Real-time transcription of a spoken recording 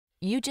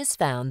You just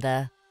found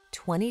the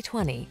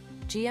 2020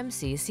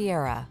 GMC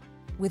Sierra.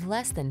 With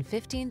less than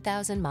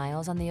 15,000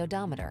 miles on the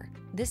odometer,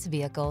 this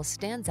vehicle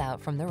stands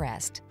out from the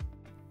rest.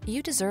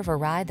 You deserve a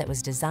ride that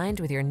was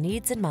designed with your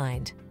needs in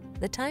mind.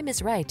 The time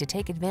is right to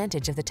take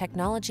advantage of the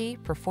technology,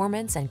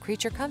 performance, and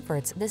creature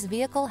comforts this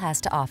vehicle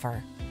has to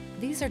offer.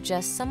 These are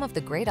just some of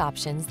the great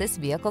options this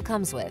vehicle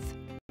comes with: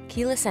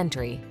 keyless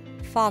entry,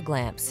 fog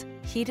lamps,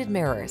 heated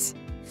mirrors,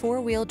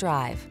 four-wheel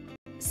drive,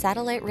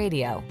 satellite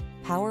radio,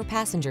 power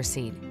passenger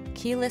seat,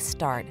 keyless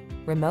start,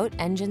 remote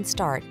engine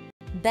start,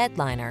 bed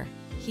liner,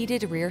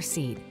 heated rear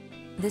seat.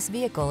 This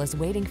vehicle is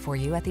waiting for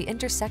you at the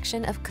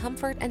intersection of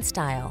comfort and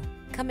style.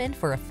 Come in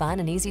for a fun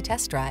and easy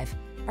test drive.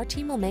 Our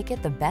team will make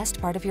it the best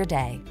part of your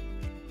day.